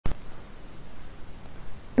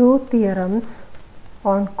two theorems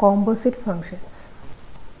on composite functions.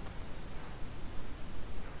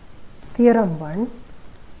 Theorem 1.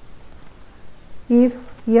 If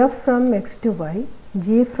f from x to y,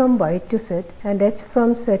 g from y to z and h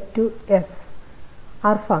from z to s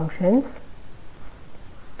are functions,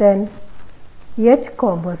 then h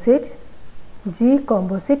composite g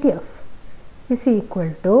composite f is equal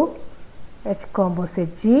to h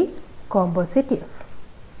composite g composite f.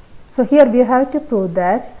 So here we have to prove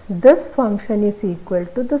that this function is equal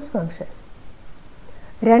to this function.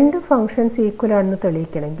 രണ്ട് functions equal ആണെന്ന്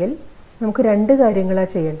തെളിയിക്കണമെങ്കിൽ നമുക്ക് രണ്ട്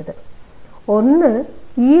കാര്യങ്ങളാണ് ചെയ്യേണ്ടത്. ഒന്ന്,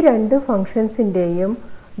 ഈ രണ്ട് ഫംഗ്ഷൻസിൻ്റെയും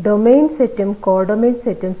domain സെറ്റും കോഡൊമെയിൻ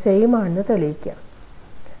സെറ്റും സെയിം ആണെന്ന് തെളിയിക്കുക.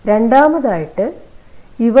 രണ്ടാമതായിട്ട്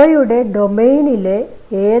ഇവയുടെ ഡൊമെയിനിലെ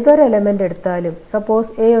ഏതൊരു എലമെൻ്റ് എടുത്താലും, സപ്പോസ്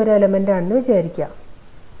എ ഒരു എലമെൻ്റ് ആണെന്ന് വിചാരിക്കുക,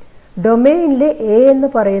 ഡൊമെയിനിലെ എ എന്ന്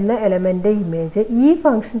പറയുന്ന എലമെൻ്റ് ഇമേജ് ഈ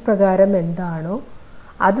ഫംഗ്ഷൻ പ്രകാരം എന്താണോ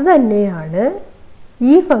അത് തന്നെയാണ്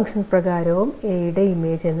ഈ ഫംഗ്ഷൻ പ്രകാരവും എയുടെ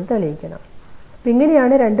ഇമേജ് എന്ന് തെളിയിക്കണം. അപ്പം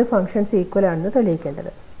ഇങ്ങനെയാണ് രണ്ട് ഫംഗ്ഷൻസ് ഈക്വൽ ആണെന്ന്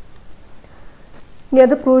തെളിയിക്കേണ്ടത്. ഇനി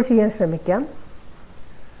അത് പ്രൂവ് ചെയ്യാൻ ശ്രമിക്കാം.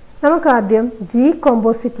 നമുക്കാദ്യം ജി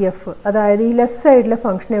കോമ്പോസിറ്റ് എഫ്, അതായത് ഈ ലെഫ്റ്റ് സൈഡിലെ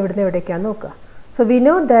ഫംഗ്ഷൻ എവിടുന്ന് എവിടേക്കാന്ന് നോക്കുക. So we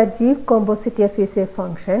know that G composite f is a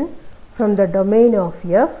function from the domain of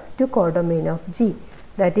f to codomain of G,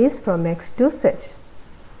 that is from x to z.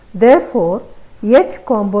 Therefore, H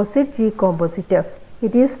composite G composite f,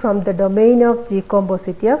 it is from the domain of G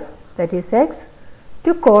composite f, that is x,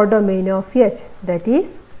 to codomain of H, that is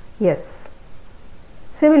s.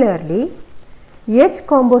 Similarly, H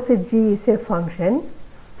composite G is a function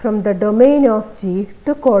from the domain of G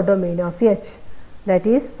to codomain of H, that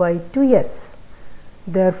is y to s.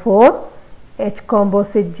 Therefore, H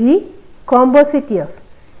composite G composite f,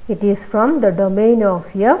 it is from the domain of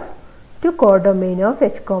f to codomain of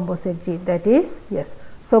H composite G, that is s.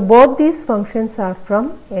 So both these functions are from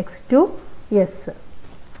x to s.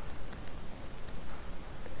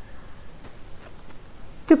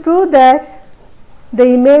 To prove that the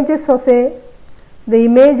image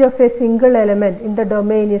of a single element in the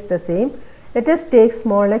domain is the same, let us take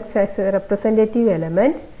small x as a representative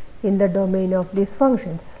element in the domain of these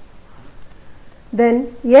functions. Then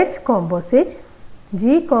H composite G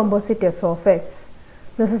composite f of x,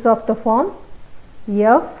 this is of the form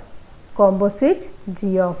f composite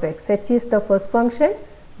g of x. H is the first function,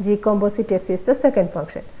 G composite f is the second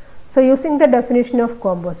function. So using the definition of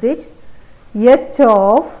composite, H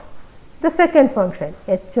of the second function,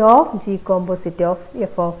 H of G composite of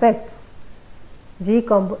f of x,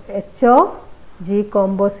 H of G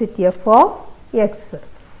composite f of x.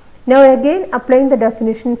 Now again applying the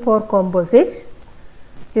definition for composite,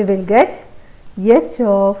 we will get H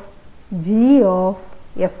of G of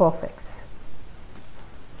f of x.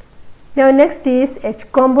 Now next is H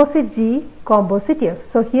composite G composite f.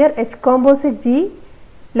 So here H composite G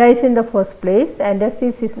lies in the first place and f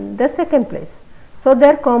is in the second place. So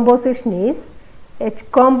their composition is H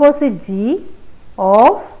composite G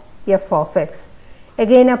of f of x.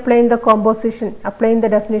 Again applying the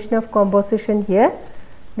definition of composition here,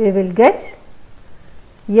 we will get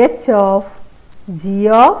H of G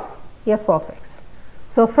of f of x.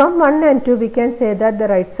 So from 1 and 2 we can say that the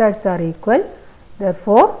right sides are equal.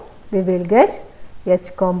 Therefore, we will get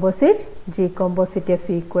H composite G composite f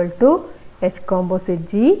equal to H composite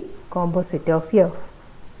G composite of f.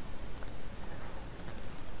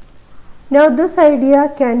 Now this idea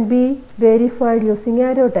can be verified using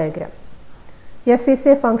arrow diagram. F is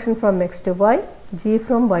a function from x to y, G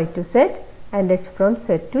from y to z and h from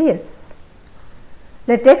z to s.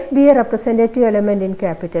 Let x be a representative element in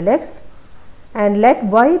capital X and let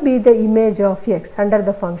y be the image of x under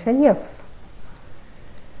the function f.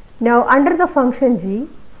 Now under the function g,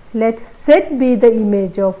 let z be the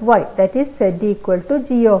image of y, that is z equal to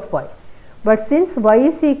g of y. But since y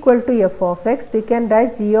is equal to f of x, we can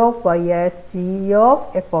write g of y as g of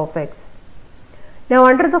f of x. Now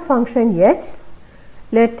under the function h,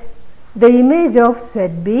 let the image of z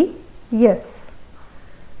be s.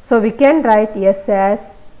 So we can write s as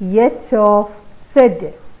h of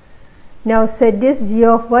z. Now z is g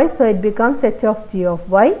of y, so it becomes h of g of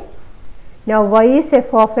y. Now y is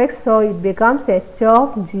f of x, so it becomes h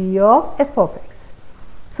of g of f of x.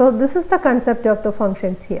 So this is the concept of the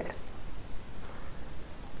functions here.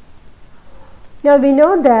 Now we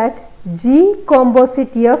know that G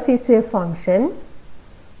composite f is a function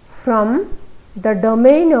from the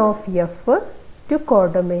domain of f to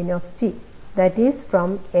codomain of G, that is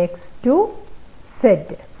from x to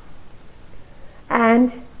z, and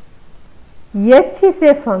h is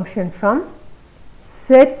a function from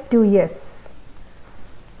z to s,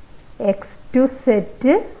 x to z, z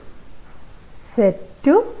set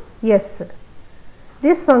to S.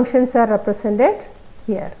 These functions are represented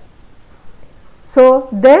here. So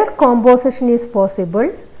their composition is possible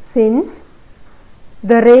since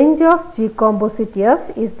the range of G composite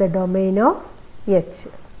F is the domain of H.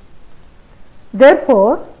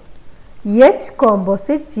 Therefore, H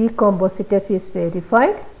composite G composite F is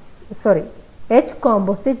verified. H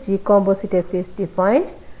composite G composite F is defined,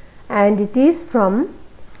 and it is from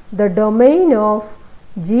the domain of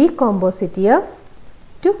G composite F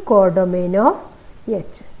to codomain of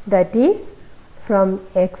H, that is from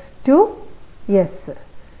X to S.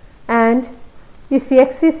 And if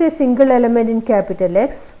X is a single element in capital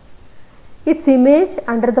X, its image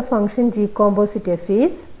under the function G composite F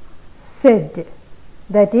is Z,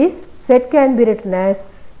 that is Z can be written as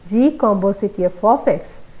G composite F of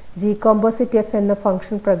X. G composite F എന്ന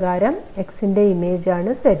function പ്രകാരം Xന്റെ image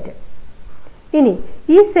ആണ് Z. ഇനി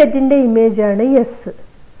ഈ സെറ്റിന്റെ image ആണ് S.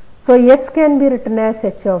 So S can be written as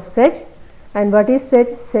H of Z, and what is Z?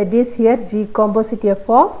 Z is here G composite F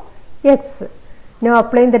of X. Now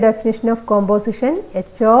applying the definition of composition,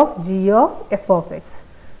 H of G of F of X.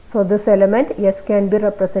 So this element S can be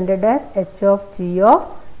represented as H of G of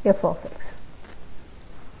F of X.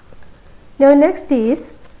 Now next is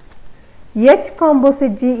H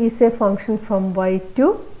composite G is a function from Y to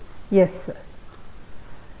S.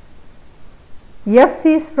 F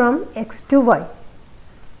is from X to Y.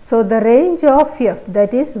 So the range of F,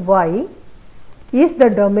 that is Y, is the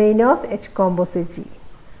domain of H composite G.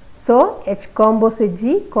 So H composite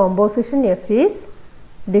G composition F is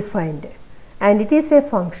defined, and it is a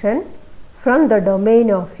function from the domain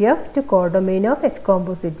of F to codomain of H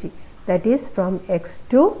composite G, that is from X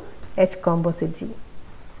to H composite G.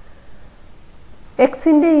 X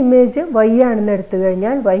ന്റെ image Y ആണെന്ന് എടുത്തു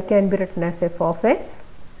കഴിഞ്ഞാൽ Y can be written as F of X.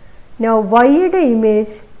 Now Y യുടെ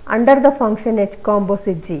image under the function H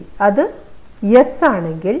composite G അത് S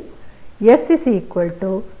ആണെങ്കിൽ S is equal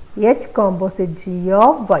to H composite G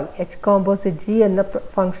of Y. H composite G എന്ന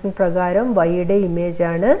function പ്രകാരം Y യുടെ image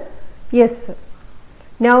ആണ് S.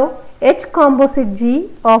 Now H composite G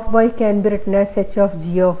of Y can be written as H of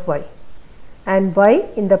G of Y, and Y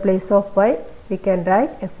in the place of Y we can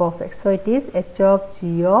write F of X. So it is H of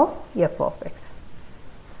G of F of X.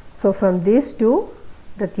 So from these two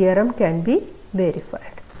the theorem can be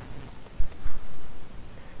verified.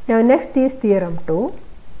 Now next is theorem 2.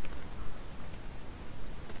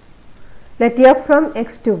 Let F from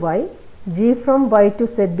X to Y, G from Y to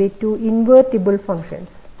Z be two invertible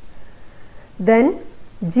functions. Then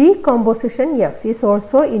G composition F is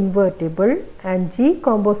also invertible, and G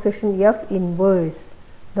composition F inverse,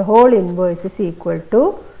 the whole inverse, is equal to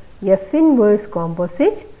F inverse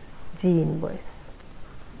composite G inverse.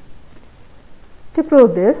 To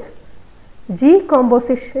prove this, G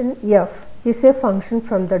composition F is a function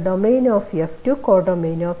from the domain of F to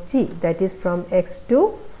codomain of G, that is from X to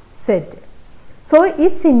Z. So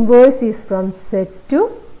its inverse is from Z to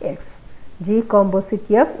X. G composite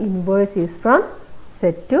F inverse is from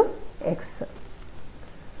Z to X.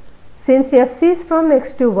 Since F is from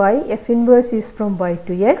X to Y, F inverse is from Y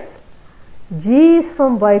to X. G is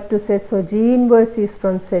from Y to Z, so G inverse is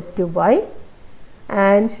from Z to Y.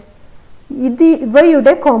 And Y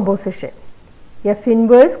യുടെ composition, F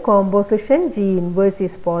inverse composition G inverse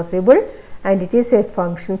is possible, and it is a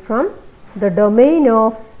function from the domain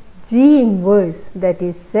of G inverse, that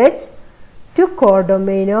is Z, to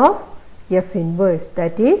codomain of F inverse,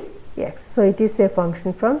 that is X. So it is a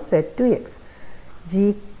function from Z to X.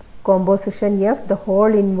 G composition F, the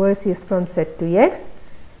whole inverse is from Z to X,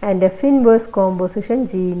 and F inverse composition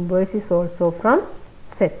G inverse is also from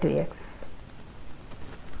Z to X.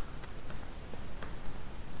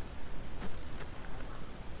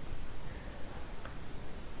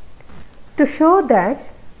 To show that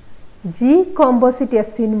G composite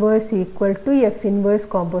F inverse equal to F inverse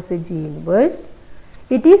composite G inverse,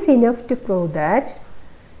 it is enough to prove that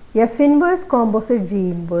F inverse composite G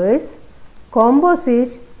inverse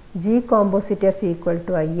composite G composite F equal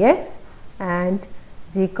to Ix, and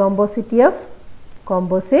G composite F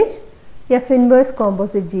composite F inverse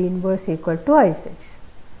composite G inverse equal to Iz.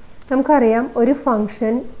 നമുക്കറിയാം ഒരു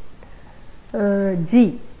function G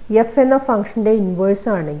F എന്ന ഫംഗ്ഷൻ്റെ inverse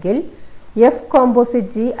ആണെങ്കിൽ F composite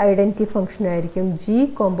G identity function ആയിരിക്കും, G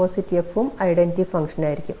composite Fഉം identity function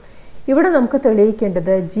ആയിരിക്കും. ഇവിടെ നമുക്ക്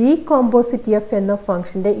തെളിയിക്കേണ്ടത് G composite F എന്ന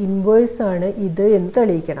ഫംഗ്ഷൻ്റെ inverse ആണ് ഇത് എന്ന്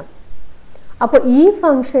തെളിയിക്കണം. അപ്പോൾ ഈ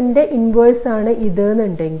ഫംഗ്ഷൻ്റെ ഇൻവേഴ്സ് ആണ് ഇത്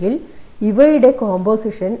എന്നുണ്ടെങ്കിൽ ഇവയുടെ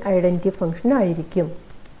കോമ്പോസിഷൻ ഐഡൻറ്റി ഫംഗ്ഷൻ ആയിരിക്കും.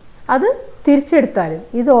 അത് തിരിച്ചെടുത്താലും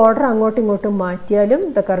ഇത് ഓർഡർ അങ്ങോട്ടും ഇങ്ങോട്ടും മാറ്റിയാലും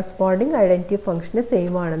ദ കറസ്പോണ്ടിങ് ഐഡൻറ്റി ഫംഗ്ഷന്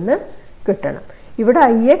സെയിം ആണെന്ന് കിട്ടണം. ഇവിടെ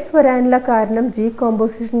ix വരാനുള്ള കാരണം ജി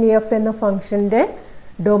കോമ്പോസിഷൻ എഫ് എന്ന ഫംഗ്ഷൻ്റെ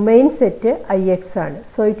ഡൊമെയിൻ സെറ്റ് ix ആണ്.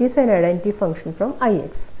 So it is an identity function from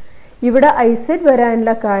ix. ഇവിടെ iz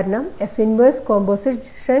വരാനുള്ള കാരണം F inverse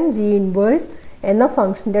composition G inverse എന്ന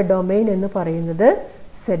ഫംഗ്ഷൻ്റെ ഡൊമെയിൻ എന്ന് പറയുന്നത്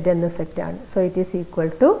സെറ്റ് എന്ന സെറ്റാണ്. So it is equal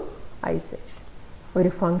to iz. ഒരു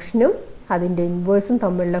ഫംഗ്ഷനും അതിൻ്റെ ഇൻവേഴ്സും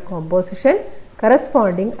തമ്മിലുള്ള composition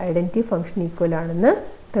corresponding identity function equal ആണെന്ന്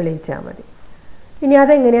തെളിയിച്ചാൽ മതി. ഇനി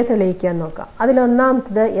അതെങ്ങനെയാണ് തെളിയിക്കാൻ നോക്കാം.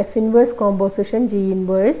 അതിലൊന്നാമത്തത് F inverse composition G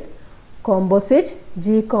inverse composite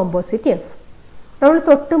G composite F. നമ്മൾ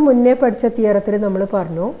തൊട്ട് മുന്നേ പഠിച്ച തിയറത്തിൽ നമ്മൾ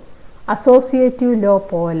പറഞ്ഞു അസോസിയേറ്റീവ് ലോ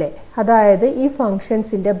പോലെ, അതായത് ഈ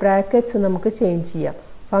ഫങ്ഷൻസിൻ്റെ ബ്രാക്കറ്റ്സ് നമുക്ക് ചേഞ്ച് ചെയ്യാം.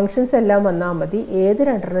 ഫങ്ഷൻസ് എല്ലാം വന്നാൽ മതി, ഏത്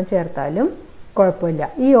രണ്ടെണ്ണം ചേർത്താലും കുഴപ്പമില്ല,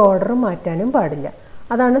 ഈ ഓർഡർ മാറ്റാനും പാടില്ല.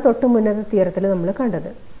 അതാണ് തൊട്ട് മുന്നത്തെ തിയറത്തിൽ നമ്മൾ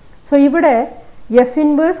കണ്ടത്. സോ ഇവിടെ F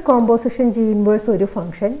inverse composition G inverse ഒരു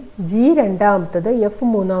ഫംഗ്ഷൻ, ജി രണ്ടാമത്തത്, എഫ്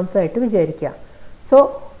മൂന്നാമത്തതായിട്ട് വിചാരിക്കുക. സോ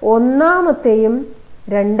ഒന്നാമത്തെയും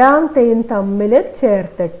രണ്ടാമത്തെയും തമ്മിൽ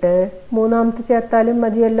ചേർത്തിട്ട് മൂന്നാമത്തെ ചേർത്താലും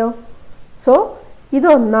മതിയല്ലോ. സോ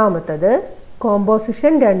ഇതൊന്നാമത്തത്,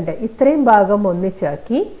 കോമ്പോസിഷൻ 2, ഇത്രയും ഭാഗം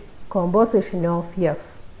ഒന്നിച്ചാക്കി composition of F.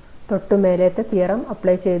 തൊട്ടുമേലത്തെ theorem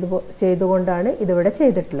apply ചെയ്തുകൊണ്ടാണ് ഇതിവിടെ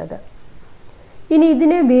ചെയ്തിട്ടുള്ളത്. ഇനി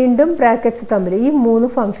ഇതിനെ വീണ്ടും ബ്രാക്കറ്റ്സ് തമ്മിൽ ഈ 3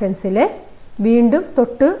 ഫംഗ്ഷൻസിലെ വീണ്ടും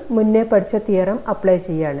തൊട്ട് മുന്നേ പഠിച്ച തിയറം അപ്ലൈ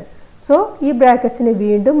ചെയ്യാണ്. സോ ഈ ബ്രാക്കറ്റ്സിനെ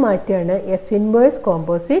വീണ്ടും മാറ്റിയാണ് F inverse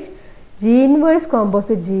composite G inverse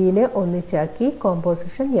composite ജിനെ ഒന്നിച്ചാക്കി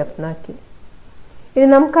composition F നാക്കി. ഇനി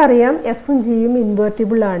നമുക്കറിയാം എഫും ജിയും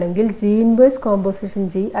ഇൻവേർട്ടിബിൾ ആണെങ്കിൽ G inverse composition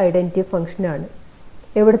G identity ഫംഗ്ഷനാണ്.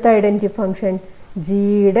 എവിടുത്തെ ഐഡൻറ്റിറ്റി ഫംഗ്ഷൻ?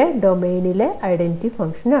 ജിയുടെ ഡൊമെയിനിലെ ഐഡൻറ്റിറ്റി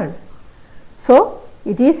ഫംഗ്ഷനാണ്. So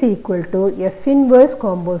it is equal to F inverse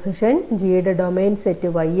composition ജിയുടെ ഡൊമെയിൻ സെറ്റ്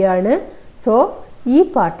വൈ ആണ്. സോ ഈ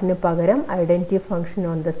പാർട്ടിന് പകരം identity function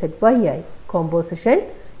on the set Y ആയി, കോമ്പോസിഷൻ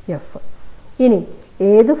എഫ്. ഇനി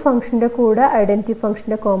ഏത് ഫംഗ്ഷൻ്റെ കൂടെ ഐഡൻറ്റിറ്റി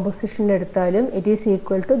ഫംഗ്ഷൻ്റെ കോമ്പോസിഷൻ എടുത്താലും it is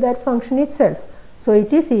equal to that function it self. So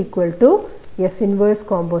it is equal to F inverse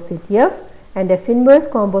composite F and F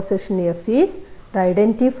inverse composition F is the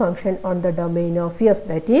identity function on the domain of f,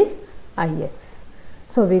 that is ix.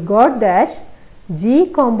 So we got that g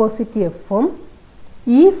composite f ഉം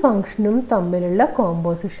ഈ ഫംഗ്ഷനും തമ്മിലുള്ള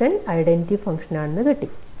composition identity function ആണെന്ന് കിട്ടി.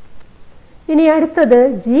 ഇനി അടുത്തത്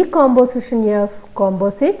G composition F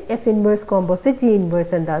composite F inverse composite G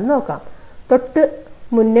inverse എന്താണെന്ന് നോക്കാം. തൊട്ട്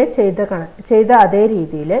മുന്നേ ചെയ്ത അതേ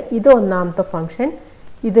രീതിയിൽ ഇത് ഒന്നാമത്തെ ഫംഗ്ഷൻ,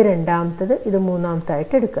 ഇത് രണ്ടാമത്തത്, ഇത്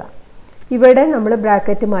മൂന്നാമത്തായിട്ട് എടുക്കുക. ഇവിടെ നമ്മൾ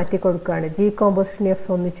ബ്രാക്കറ്റ് മാറ്റി കൊടുക്കുകയാണ്. G composition F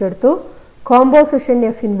ഒന്നിച്ചെടുത്തു, composition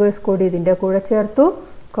F inverse കൂടി ഇതിൻ്റെ കൂടെ ചേർത്തു,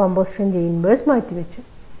 കോമ്പോസിഷൻ ജി ഇൻവേഴ്സ് മാറ്റി വെച്ചു.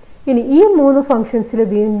 ഇനി ഈ 3 ഫംഗ്ഷൻസിൽ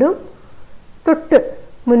വീണ്ടും തൊട്ട്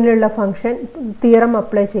മുന്നിലുള്ള ഫംഗ്ഷൻ തിയറം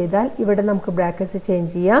അപ്ലൈ ചെയ്താൽ ഇവിടെ നമുക്ക് ബ്രാക്കറ്റ്സ്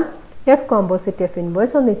ചേഞ്ച് ചെയ്യാം. F composite F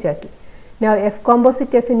inverse ഒന്നിച്ചാക്കി. Now F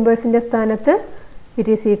composite F ഇൻവേഴ്സിൻ്റെ സ്ഥാനത്ത്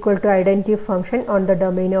it is equal to identity function on the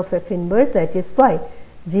domain of F inverse, that is Y.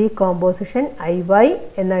 G composition I Y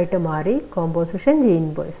എന്നായിട്ട് മാറി composition G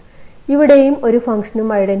inverse. ഇവിടെയും ഒരു ഫംഗ്ഷനും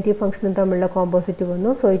identity ഫംഗ്ഷനും തമ്മിലുള്ള composite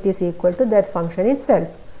വന്നു. So it is equal to that function it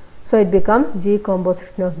self. So it becomes G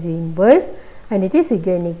composition of G inverse and it is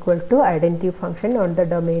again equal to identity function on the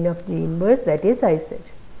domain of G inverse, that is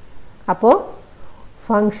ഐസെറ്റ്. അപ്പോൾ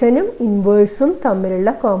ഫംഗ്ഷനും ഇൻവേഴ്സും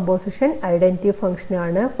തമ്മിലുള്ള composition identity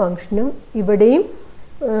ഫംഗ്ഷനാണ്. ഫംഗ്ഷനും ഇവിടെയും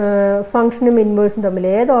ഫംഗ്ഷനും ഇൻവേഴ്സും തമ്മിൽ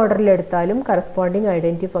ഏത് ഓർഡറിൽ എടുത്താലും കറസ്പോണ്ടിങ്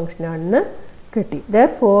ഐഡൻറ്റിറ്റി ഫംഗ്ഷനാണെന്ന് കിട്ടി.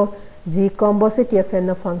 ദെർഫോർ ജി കോമ്പോസിറ്റ് എഫ്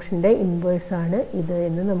എന്ന ഫംഗ്ഷൻ്റെ ഇൻവേഴ്സ് ആണ് ഇത്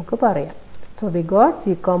എന്ന് നമുക്ക് പറയാം. So we got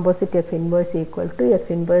G composite F inverse equal to F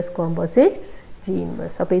inverse composite G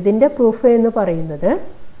inverse. അപ്പോൾ ഇതിൻ്റെ പ്രൂഫ് എന്ന് പറയുന്നത്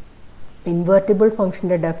ഇൻവേർട്ടിബിൾ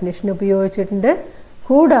ഫംഗ്ഷൻ്റെ ഡെഫിനിഷൻ ഉപയോഗിച്ചിട്ടുണ്ട്,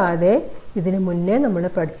 കൂടാതെ ഇതിന് മുന്നേ നമ്മൾ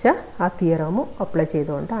പഠിച്ച ആ തിയറമും അപ്ലൈ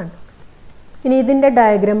ചെയ്തുകൊണ്ടാണ്. ഇനി ഇതിൻ്റെ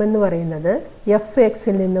ഡയഗ്രാം എന്ന് പറയുന്നത് എഫ്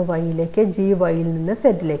എക്സിൽ നിന്ന് വൈയിലേക്ക്, ജി വൈയിൽ നിന്ന്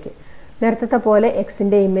സെഡിലേക്ക്. നേരത്തെ പോലെ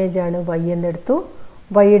എക്സിൻ്റെ ഇമേജാണ് വൈ എന്നെടുത്തു,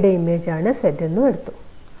 വൈയുടെ ഇമേജാണ് സെഡ് എന്നും എടുത്തു.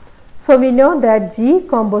 So we know that G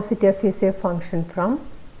composite F is A function from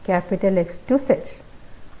capital X to Z.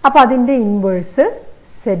 അപ്പോൾ അതിൻ്റെ ഇൻവേഴ്സ്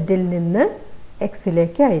സെഡിൽ നിന്ന്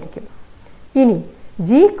എക്സിലേക്ക് ആയിരിക്കും. ഇനി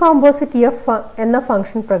ജി കോമ്പോസിറ്റ് എഫ് എന്ന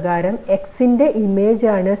ഫംഗ്ഷൻ പ്രകാരം എക്സിൻ്റെ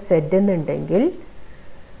ഇമേജാണ് സെഡ് എന്നുണ്ടെങ്കിൽ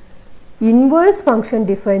ഇൻവേഴ്സ് ഫംഗ്ഷൻ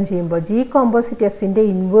ഡിഫൈൻ ചെയ്യുമ്പോൾ ജി കോമ്പോസിറ്റ് എഫിൻ്റെ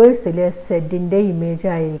ഇൻവേഴ്സിൽ സെഡിൻ്റെ ഇമേജ്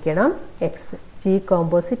ആയിരിക്കണം എക്സ്. ജി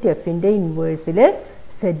കോമ്പോസിറ്റ് എഫിൻ്റെ ഇൻവേഴ്സിൽ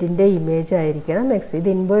സെഡിൻ്റെ ഇമേജ് ആയിരിക്കണം എക്സ്. ഇത്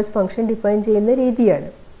ഇൻവേഴ്സ് ഫംഗ്ഷൻ ഡിഫൈൻ ചെയ്യുന്ന രീതിയാണ്.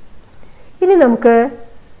 ഇനി നമുക്ക്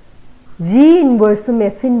ജി ഇൻവേഴ്സും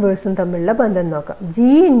എഫ് ഇൻവേഴ്സും തമ്മിലുള്ള ബന്ധം നോക്കാം.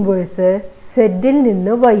 ജി ഇൻവേഴ്സ് സെഡിൽ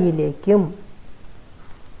നിന്ന് വൈയിലേക്കും.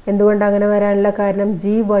 എന്തുകൊണ്ട് അങ്ങനെ വരാനുള്ള കാരണം?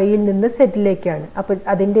 ജി വൈയിൽ നിന്ന് സെഡിലേക്കാണ്. അപ്പോൾ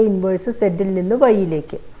അതിൻ്റെ ഇൻവേഴ്സ് സെഡിൽ നിന്ന്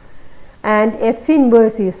വൈയിലേക്ക്. and f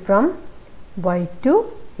inverse is from y to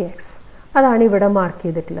x. അതാണ് ഇവിടെ മാർക്ക്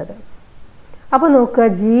ചെയ്തിട്ടുള്ളത്. അപ്പോൾ നോക്കുക,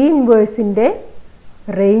 ജി ഇൻവേഴ്സിൻ്റെ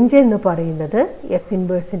റേഞ്ച് എന്ന് പറയുന്നത് എഫ്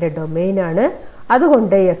ഇൻവേഴ്സിൻ്റെ ഡൊമെയിനാണ്.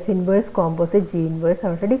 അതുകൊണ്ട് F inverse composite G inverse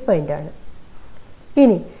അവിടെ ഡിഫൈൻഡ് ആണ്.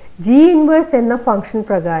 ഇനി ജി ഇൻവേഴ്സ് എന്ന ഫംഗ്ഷൻ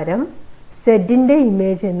പ്രകാരം സെറ്റിൻ്റെ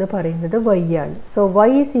ഇമേജ് എന്ന് പറയുന്നത് y ആണ്. So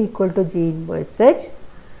y is equal to G inverse set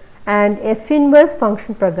and F inverse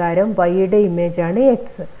function പ്രകാരം വൈയുടെ ഇമേജ് ആണ്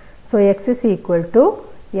X. So X is equal to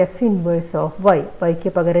F inverse of Y. വൈക്ക്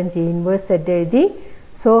പകരം ജി ഇൻവേഴ്സ് സെറ്റ് എഴുതി.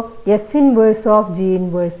 So F inverse of G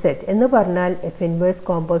inverse set എന്ന് പറഞ്ഞാൽ F inverse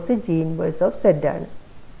composite G inverse of set ആണ്.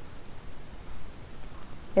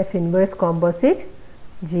 F inverse composite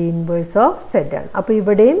G inverse of set ആണ്. അപ്പോൾ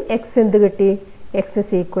ഇവിടെയും X എന്ത് കിട്ടി? X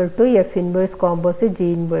is equal to F inverse composite G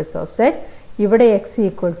inverse of set. ഇവിടെ X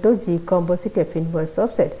equal to G composite F inverse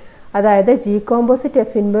of set. അതായത് G composite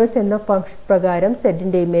F inverse എന്ന function പ്രകാരം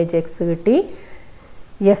സെറ്റിൻ്റെ ഇമേജ് എക്സ് കിട്ടി.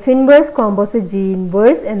 F inverse composite G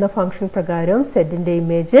inverse എന്ന function പ്രകാരം സെറ്റിൻ്റെ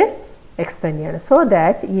image X തന്നെയാണ്. സോ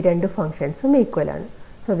ദാറ്റ് ഈ രണ്ട് ഫംഗ്ഷൻസും ഈക്വൽ ആണ്.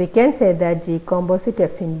 So we can say that G composite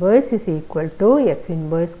F inverse is equal to F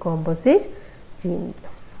inverse composite G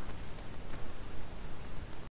inverse.